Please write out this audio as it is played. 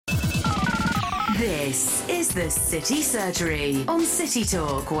This is the City Surgery on City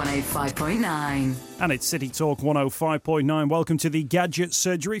Talk 105.9. And it's City Talk 105.9. Welcome to the Gadget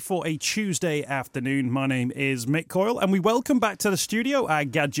Surgery for a Tuesday afternoon. My name is Mick Coyle, and we welcome back to the studio our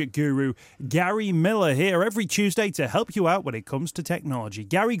gadget guru, Gary Miller, here every Tuesday to help you out when it comes to technology.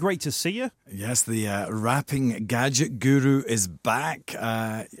 Gary, great to see you. Yes, the rapping gadget guru is back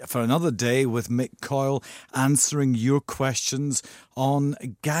for another day with Mick Coyle answering your questions on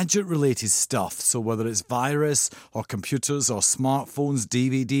gadget-related stuff. So whether it's virus or computers or smartphones,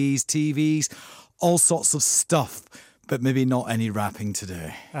 DVDs, TVs, all sorts of stuff, but maybe not any rapping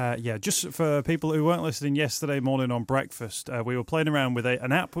today. Just for people who weren't listening yesterday morning on breakfast, we were playing around with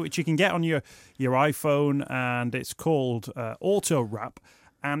an app which you can get on your iPhone, and it's called Auto Rap.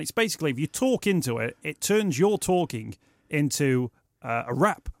 And it's basically, if you talk into it, it turns your talking into a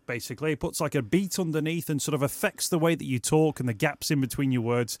rap, basically. It puts like a beat underneath and sort of affects the way that you talk and the gaps in between your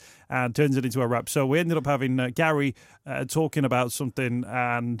words and turns it into a rap. So we ended up having Gary talking about something,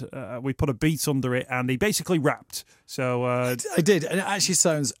 and we put a beat under it, and he basically rapped. So I did, and it actually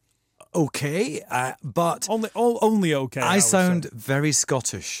sounds okay, but only okay. I sound very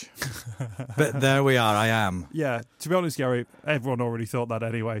Scottish, but there we are. I am. Yeah, to be honest, Gary, everyone already thought that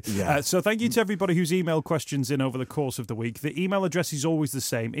anyway. Yeah. So thank you to everybody who's emailed questions in over the course of the week. The email address is always the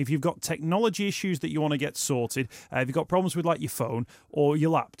same. If you've got technology issues that you want to get sorted, if you've got problems with like your phone or your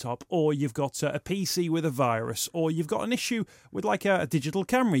laptop, or you've got a PC with a virus, or you've got an issue with like a digital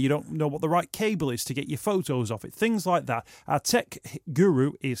camera, you don't know what the right cable is to get your photos off it, things like that, our tech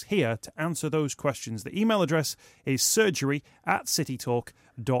guru is here to answer those questions. The email address is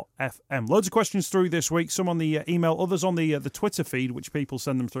surgery@citytalk.fm. Loads of questions through this week, some on the email, others on the Twitter feed, which people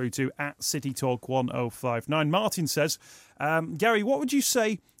send them through to @citytalk1059. Martin says, Gary, what would you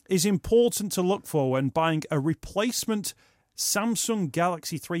say is important to look for when buying a replacement Samsung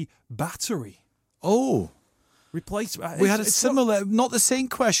Galaxy 3 battery? Oh, Replacement. we had a similar, not the same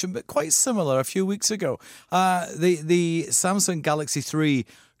question, but quite similar a few weeks ago. The Samsung Galaxy 3,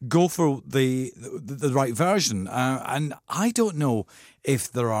 go for the right version. And I don't know if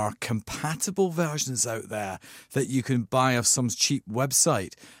there are compatible versions out there that you can buy off some cheap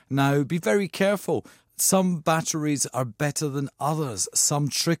website. Now, be very careful. Some batteries are better than others. Some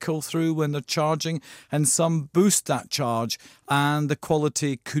trickle through when they're charging, and some boost that charge, and the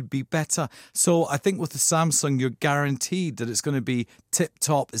quality could be better. So I think with the Samsung, you're guaranteed that it's going to be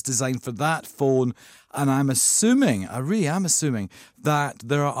tip-top. It's designed for that phone. And I really am assuming that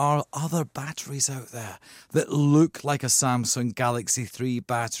there are other batteries out there that look like a Samsung Galaxy 3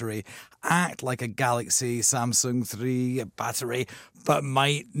 battery, act like a Galaxy Samsung 3 battery, but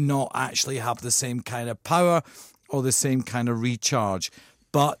might not actually have the same kind of power or the same kind of recharge.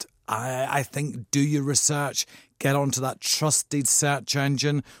 But I think do your research, get onto that trusted search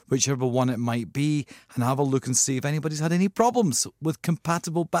engine, whichever one it might be, and have a look and see if anybody's had any problems with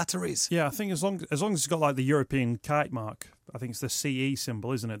compatible batteries. Yeah, I think as long as it's got like the European kite mark, I think it's the CE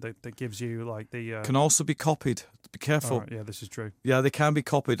symbol, isn't it, that gives you like the... Can also be copied. Be careful. Right, yeah, this is true. Yeah, they can be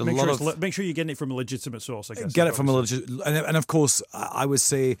copied. Make sure you're getting it from a legitimate source, I guess. Get it from a legitimate... And of course, I would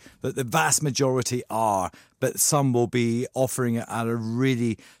say that the vast majority are, but some will be offering it at a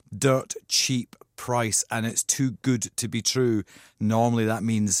really dirt cheap price, and it's too good to be true. Normally that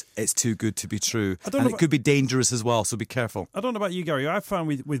means it's too good to be true, and it could be dangerous as well, so be careful. I don't know about you, Gary. I've found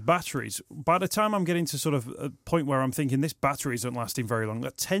with batteries, by the time I'm getting to sort of a point where I'm thinking this battery isn't lasting very long,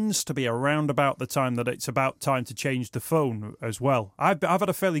 that tends to be around about the time that it's about time to change the phone as well. I've had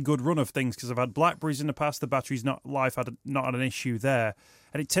a fairly good run of things because I've had BlackBerries in the past. The battery's not had an issue there.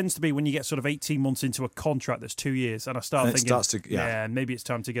 And it tends to be when you get sort of 18 months into a contract that's 2 years, and I start thinking, maybe it's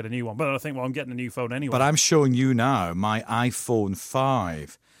time to get a new one. But I think, well, I'm getting a new phone anyway. But I'm showing you now my iPhone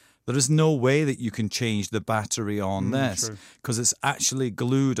 5. There is no way that you can change the battery on this because it's actually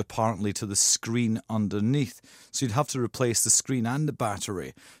glued apparently to the screen underneath. So you'd have to replace the screen and the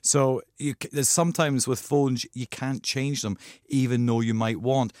battery. So there's sometimes with phones you can't change them even though you might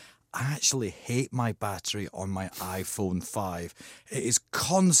want. I actually hate my battery on my iPhone 5. It is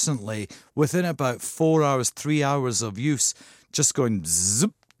constantly, within about 4 hours, 3 hours of use, just going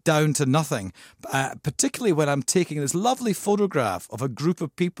zip down to nothing. Particularly when I'm taking this lovely photograph of a group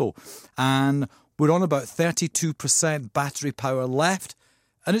of people and we're on about 32% battery power left,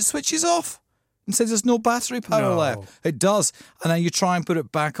 and it switches off and says there's no battery power left. It does. And then you try and put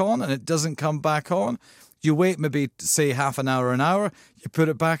it back on and it doesn't come back on. You wait maybe, say, half an hour, you put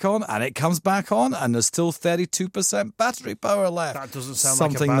it back on, and it comes back on, and there's still 32% battery power left. That doesn't sound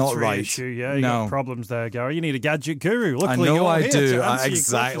Something like a not battery right. issue. Yeah, you got problems there, Gary. You need a gadget guru. Luckily, I know you're I here do. to answer your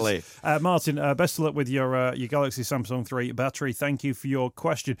Exactly. questions. Martin, best of luck with your Galaxy Samsung 3 battery. Thank you for your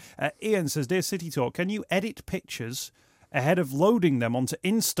question. Ian says, Dear City Talk, can you edit pictures ahead of loading them onto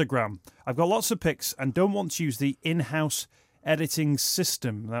Instagram? I've got lots of pics and don't want to use the in-house editing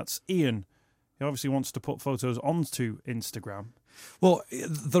system. That's Ian. He obviously wants to put photos onto Instagram. Well,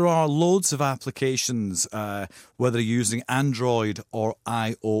 there are loads of applications, whether you're using Android or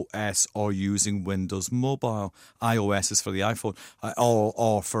iOS or using Windows Mobile. iOS is for the iPhone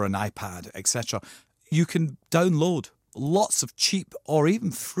or for an iPad, etc. You can download lots of cheap or even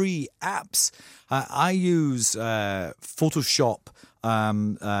free apps. I use Photoshop,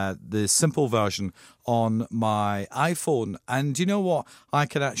 the simple version, on my iPhone. And you know what? I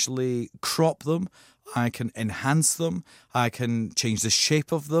can actually crop them. I can enhance them. I can change the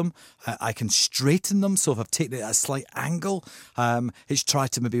shape of them. I can straighten them. So if I've taken it at a slight angle, it's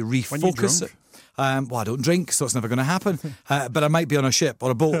tried to maybe refocus it. Well, I don't drink, so it's never going to happen. But I might be on a ship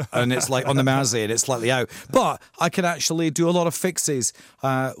or a boat, and it's like on the Mersey, and it's slightly out. But I can actually do a lot of fixes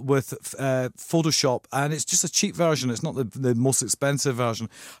with Photoshop, and it's just a cheap version. It's not the most expensive version.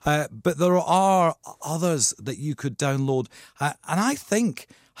 But there are others that you could download. And I think,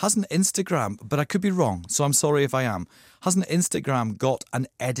 hasn't Instagram, but I could be wrong, so I'm sorry if I am, hasn't Instagram got an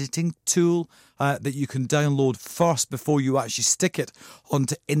editing tool that you can download first before you actually stick it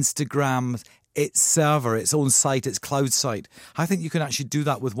onto Instagram, its server, its own site, its cloud site? I think you can actually do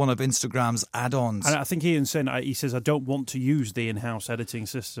that with one of Instagram's add-ons. And I think Ian's saying, he says, I don't want to use the in-house editing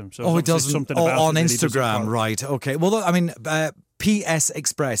system. So it doesn't. Something about on it Instagram, right? Okay. Well, I mean, PS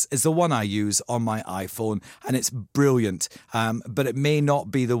Express is the one I use on my iPhone, and it's brilliant. But it may not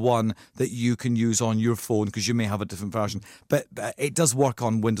be the one that you can use on your phone because you may have a different version. But it does work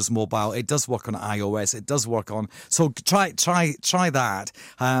on Windows Mobile. It does work on iOS. It does work on. So try that.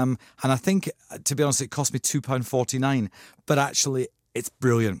 And I think, to be honest, it cost me £2.49. But actually, it's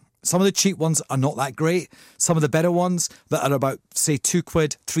brilliant. Some of the cheap ones are not that great. Some of the better ones that are about, say, £2,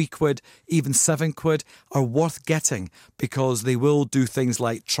 £3, even £7 are worth getting because they will do things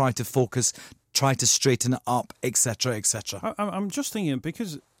like try to focus, try to straighten it up, etc., etc. I'm just thinking,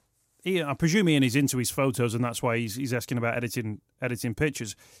 because I presume Ian is into his photos and that's why he's asking about editing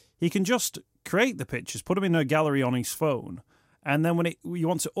pictures. He can just create the pictures, put them in a gallery on his phone, and then when you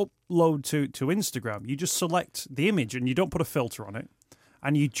want to upload to Instagram, you just select the image and you don't put a filter on it.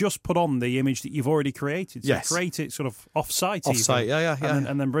 And you just put on the image that you've already created. So yes. Create it sort of off-site. Off-site, yeah.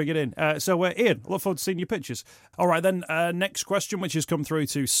 And then bring it in. So, Ian, look forward to seeing your pictures. All right, then, next question, which has come through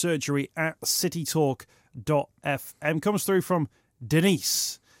to surgery@citytalk.fm, comes through from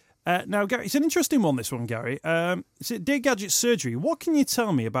Denise. Now, Gary, it's an interesting one, this one, Gary. Dear Gadget Surgery, what can you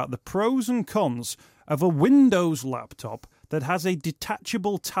tell me about the pros and cons of a Windows laptop that has a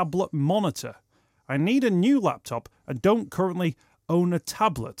detachable tablet monitor? I need a new laptop and don't currently own a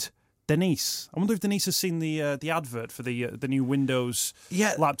tablet. Denise. I wonder if Denise has seen the advert for the new Windows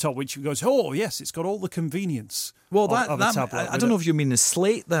laptop, which goes, oh, yes, it's got all the convenience of a tablet. I don't know if you mean the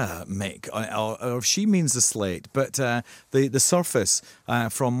Slate there, Mick, or if she means the Slate, but the Surface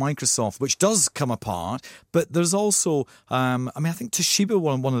from Microsoft, which does come apart, but there's also, I think Toshiba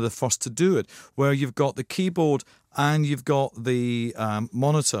were one of the first to do it, where you've got the keyboard and you've got the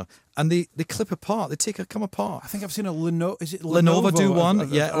monitor, and they clip apart. They come apart. I think I've seen a Lenovo. Is it Lenovo do one?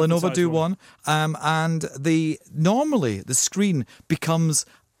 Lenovo do one. And normally the screen becomes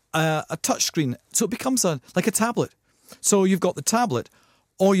a touch screen, so it becomes like a tablet. So you've got the tablet,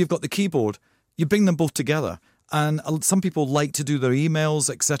 or you've got the keyboard. You bring them both together. And some people like to do their emails,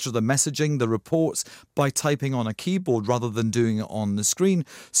 etc., the messaging, the reports, by typing on a keyboard rather than doing it on the screen.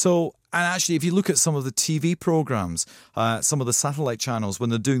 So, and actually, if you look at some of the TV programs, some of the satellite channels, when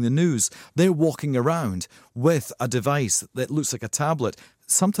they're doing the news, they're walking around with a device that looks like a tablet,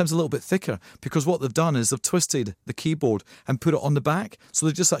 sometimes a little bit thicker, because what they've done is they've twisted the keyboard and put it on the back, so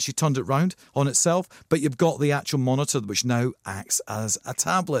they've just actually turned it round on itself, but you've got the actual monitor which now acts as a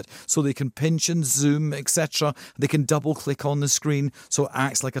tablet, so they can pinch and zoom, etc. They can double click on the screen, so it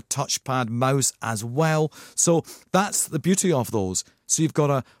acts like a touchpad mouse as well. So that's the beauty of those. So you've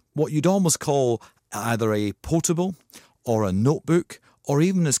got what you'd almost call either a portable or a notebook, or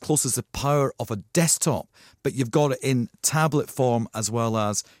even as close as the power of a desktop, but you've got it in tablet form as well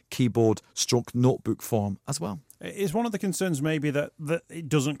as keyboard stroke notebook form as well. Is one of the concerns maybe that it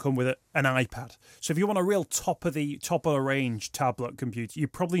doesn't come with an iPad? So if you want a real top of the range tablet computer, you're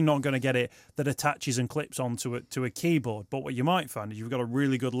probably not going to get it that attaches and clips onto a keyboard. But what you might find is you've got a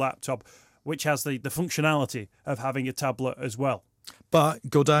really good laptop which has the functionality of having a tablet as well. But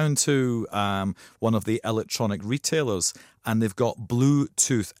go down to one of the electronic retailers and they've got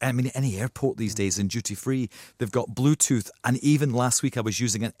Bluetooth. I mean, any airport these days in duty free, they've got Bluetooth. And even last week I was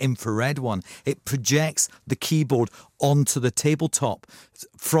using an infrared one. It projects the keyboard onto the tabletop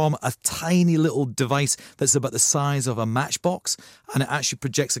from a tiny little device that's about the size of a matchbox. And it actually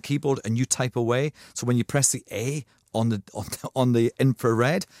projects a keyboard and you type away. So when you press the A on the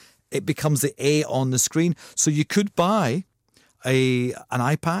infrared, it becomes the A on the screen. So you could buy an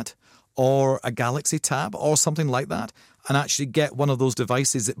iPad or a Galaxy Tab or something like that and actually get one of those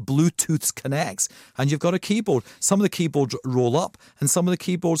devices that Bluetooth connects and you've got a keyboard. Some of the keyboards roll up and some of the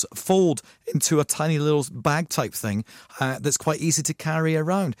keyboards fold into a tiny little bag type thing that's quite easy to carry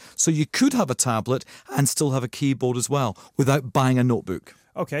around. So you could have a tablet and still have a keyboard as well without buying a notebook.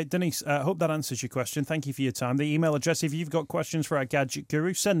 Okay, Denise, I hope that answers your question. Thank you for your time. The email address, if you've got questions for our gadget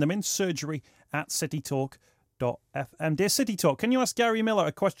guru, send them in, surgery@citytalk.fm. Dear City Talk, can you ask Gary Miller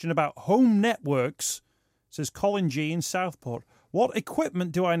a question about home networks? Says Colin G in Southport. What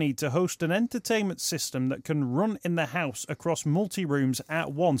equipment do I need to host an entertainment system that can run in the house across multi-rooms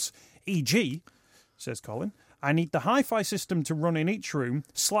at once? E.g., says Colin, I need the hi-fi system to run in each room,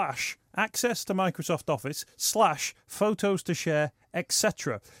 / access to Microsoft Office, / photos to share,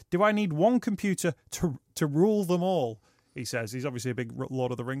 etc. Do I need one computer to rule them all? He says he's obviously a big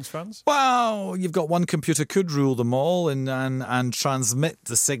Lord of the Rings fans. Well, you've got one computer could rule them all and transmit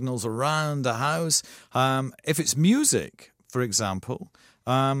the signals around the house. If it's music, for example,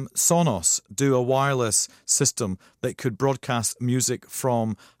 Sonos do a wireless system that could broadcast music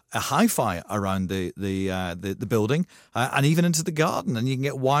from a hi-fi around the building and even into the garden, and you can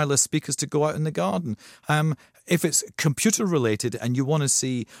get wireless speakers to go out in the garden. If it's computer related and you want to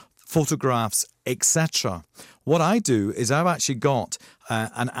see photographs, etc., what I do is I've actually got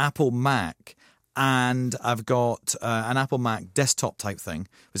an Apple Mac and I've got an Apple Mac desktop type thing.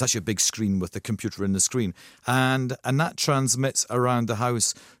 It's actually a big screen with the computer in the screen. And that transmits around the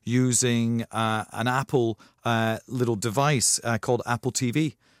house using an Apple little device called Apple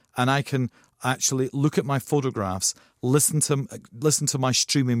TV. And I can actually look at my photographs, listen to my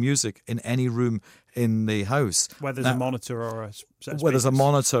streaming music in any room in the house. Whether there's a monitor or a set of speakers. Where there's a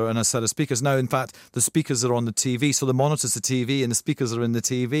monitor and a set of speakers. Now, in fact, the speakers are on the TV, so the monitor's the TV and the speakers are in the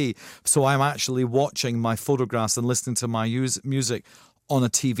TV. So I'm actually watching my photographs and listening to my music on a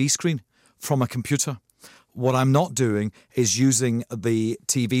TV screen from a computer. What I'm not doing is using the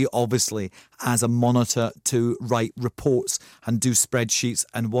TV, obviously, as a monitor to write reports and do spreadsheets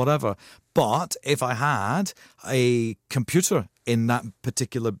and whatever. But if I had a computer in that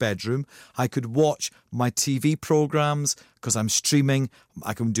particular bedroom, I could watch my TV programs because I'm streaming.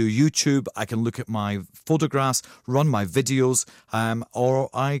 I can do YouTube. I can look at my photographs, run my videos, or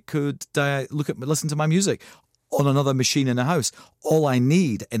I could listen to my music on another machine in the house. All I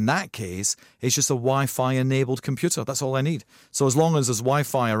need in that case is just a Wi-Fi enabled computer. That's all I need. So as long as there's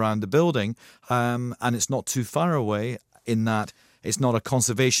Wi-Fi around the building and it's not too far away in that it's not a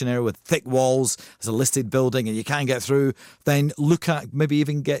conservation area with thick walls, it's a listed building and you can't get through, then look at maybe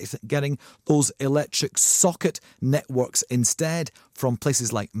even getting those electric socket networks instead from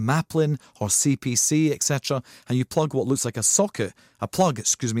places like Maplin or CPC, etc. And you plug what looks like a plug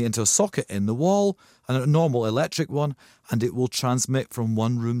into a socket in the wall, and a normal electric one, and it will transmit from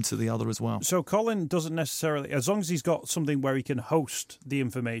one room to the other as well. So Colin doesn't necessarily, as long as he's got something where he can host the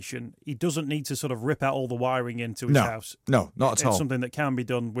information, he doesn't need to sort of rip out all the wiring into his house. No, not at all. It's something that can be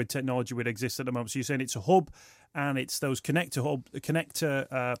done with technology that exists at the moment. So you're saying it's a hub, and it's those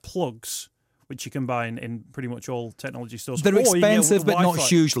connector plugs, which you can buy in pretty much all technology stores. They're expensive, but not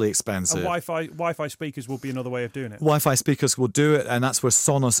hugely expensive. Wi-Fi speakers will be another way of doing it. Wi-Fi speakers will do it, and that's where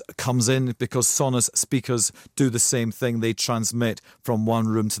Sonos comes in, because Sonos speakers do the same thing. They transmit from one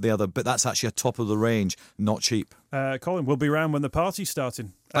room to the other, but that's actually a top of the range, not cheap. Colin, we'll be around when the party's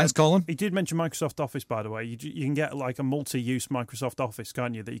starting. Thanks, Colin. He did mention Microsoft Office, by the way. You can get like a multi-use Microsoft Office,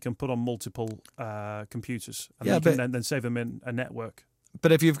 can't you, that you can put on multiple computers, and you can then save them in a network.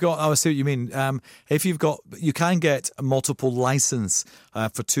 But if you've got, I see what you mean. You can get a multiple license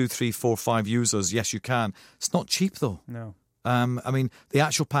for 2, 3, 4, 5 users. Yes, you can. It's not cheap though. No. The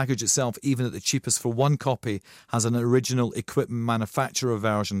actual package itself, even at the cheapest for one copy, has an original equipment manufacturer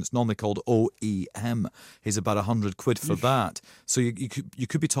version. It's normally called OEM. Is about £100 for that. So you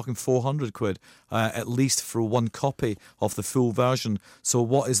could be talking £400 at least for one copy of the full version. So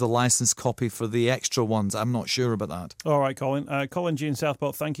what is the license copy for the extra ones? I'm not sure about that. All right, Colin. Colin G in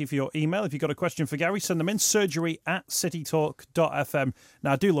Southport, thank you for your email. If you've got a question for Gary, send them in, surgery@citytalk.fm.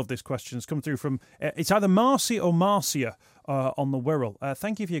 Now, I do love this question. It's come through from, it's either Marcy or Marcia on the Wirral.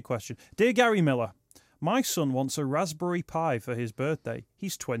 Thank you for your question. Dear Gary Miller, my son wants a Raspberry Pi for his birthday.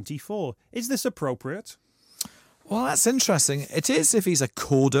 He's 24. Is this appropriate? Well, that's interesting. It is if he's a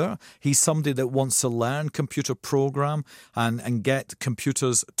coder. He's somebody that wants to learn computer program and get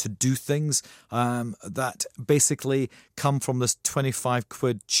computers to do things that basically come from this 25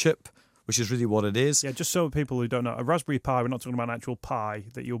 quid chip, which is really what it is. Yeah, just so people who don't know, a Raspberry Pi, we're not talking about an actual pie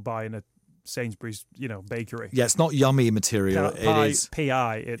that you'll buy in a Sainsbury's, bakery. Yeah, it's not yummy material. Pi, it is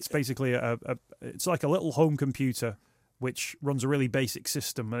PI. It's basically it's like a little home computer which runs a really basic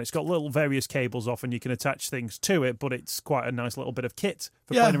system, and it's got little various cables off, and you can attach things to it, but it's quite a nice little bit of kit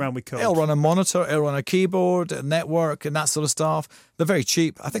for playing around with code. It'll run a monitor, it'll run a keyboard, a network, and that sort of stuff. They're very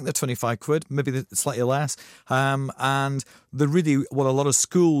cheap. I think they're 25 quid, maybe slightly less. And they're really what a lot of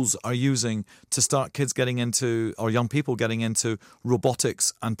schools are using to start kids getting into, or young people getting into,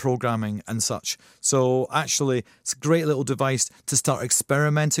 robotics and programming and such. So actually, it's a great little device to start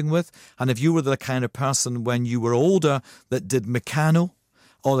experimenting with. And if you were the kind of person when you were older that did Meccano,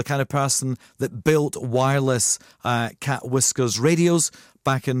 or the kind of person that built wireless cat whiskers radios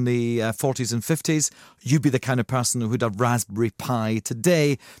back in the 40s and 50s, you'd be the kind of person who would have Raspberry Pi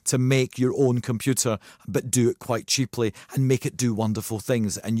today to make your own computer, but do it quite cheaply and make it do wonderful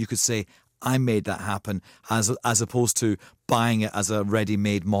things. And you could say, I made that happen, as opposed to buying it as a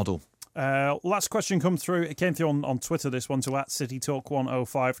ready-made model. Last question come through. It came through on Twitter, this one, to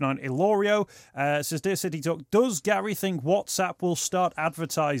 @CityTalk1059. Ilorio says, Dear City Talk, does Gary think WhatsApp will start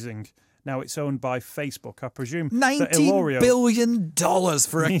advertising? Now it's owned by Facebook. I presume $19 billion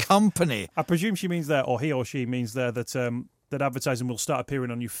for a company. I presume she means there, or he or she means there, that that advertising will start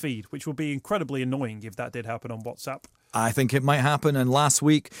appearing on your feed, which will be incredibly annoying if that did happen on WhatsApp. I think it might happen. And last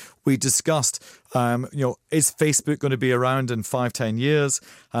week we discussed, is Facebook going to be around in 5-10 years?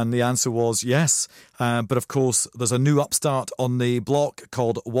 And the answer was yes. But of course, there's a new upstart on the block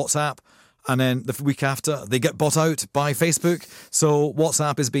called WhatsApp. And then the week after, they get bought out by Facebook. So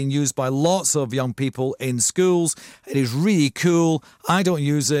WhatsApp is being used by lots of young people in schools. It is really cool. I don't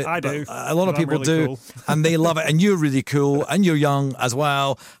use it. I do. A lot of people really do. Cool. And they love it. And you're really cool. And you're young as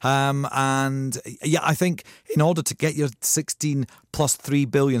well. And yeah, I think in order to get your 16 plus 3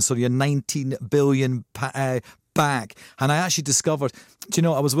 billion, so your 19 billion back. And I actually discovered,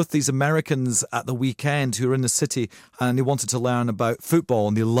 I was with these Americans at the weekend who were in the city, and they wanted to learn about football,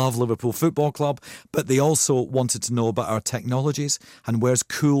 and they love Liverpool Football Club, but they also wanted to know about our technologies and where's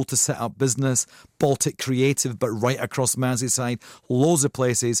cool to set up business. Baltic Creative, but right across Merseyside, loads of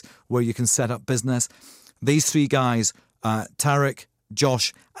places where you can set up business. These three guys, Tarek,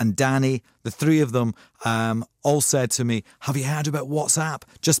 Josh and Danny, the three of them all said to me, have you heard about WhatsApp?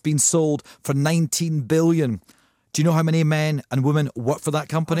 Just been sold for 19 billion. Do you know how many men and women work for that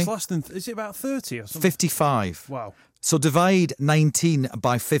company? That's less than, is it about 30 or something? 55. Wow. So divide 19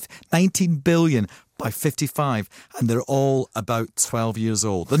 billion by 55, and they're all about 12 years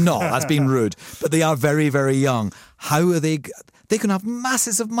old. They're not, that's been rude, but they are very, very young. How are they? They can have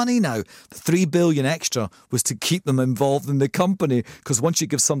masses of money now. The 3 billion extra was to keep them involved in the company, because once you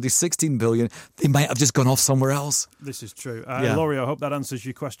give somebody 16 billion, they might have just gone off somewhere else. This is true. Laurie, I hope that answers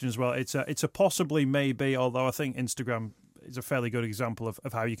your question as well. It's a possibly, maybe, although I think Instagram is a fairly good example of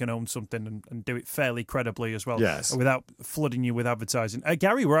how you can own something and do it fairly credibly as well, yes, without flooding you with advertising.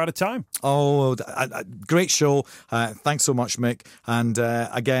 Gary, we're out of time. Oh, great show. Thanks so much, Mick. And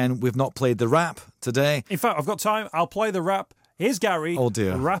again, we've not played the rap today. In fact, I've got time. I'll play the rap. Here's Gary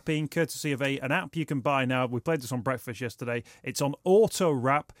rapping, courtesy of an app you can buy now. We played this on Breakfast yesterday. It's on Auto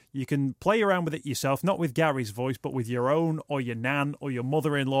Rap. You can play around with it yourself, not with Gary's voice, but with your own or your nan or your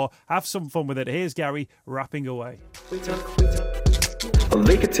mother-in-law. Have some fun with it. Here's Gary rapping away.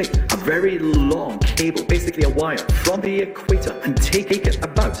 They could take a very long cable, basically a wire, from the equator and take it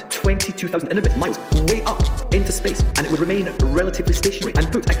about 22,000 and a bit miles way up into space, and it would remain relatively stationary, and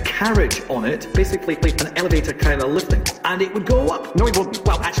put a carriage on it, basically like an elevator kind of lifting, and it would go up. No, it wouldn't.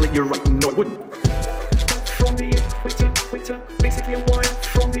 Well, actually, you're right. No, it wouldn't. From the equator, basically a wire.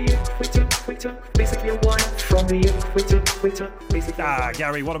 From the equator, basically a wire. From the equator, basically.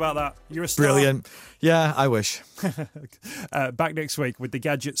 Gary, what about that? You're a star. Brilliant. Yeah, I wish. Back next week with the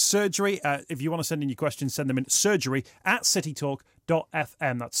gadget Surgery. If you want to send in your questions, send them in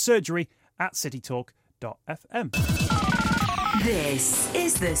surgery@citytalk.fm. That's surgery@citytalk.fm. This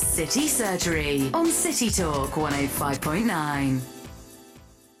is the City Surgery on City Talk 105.9.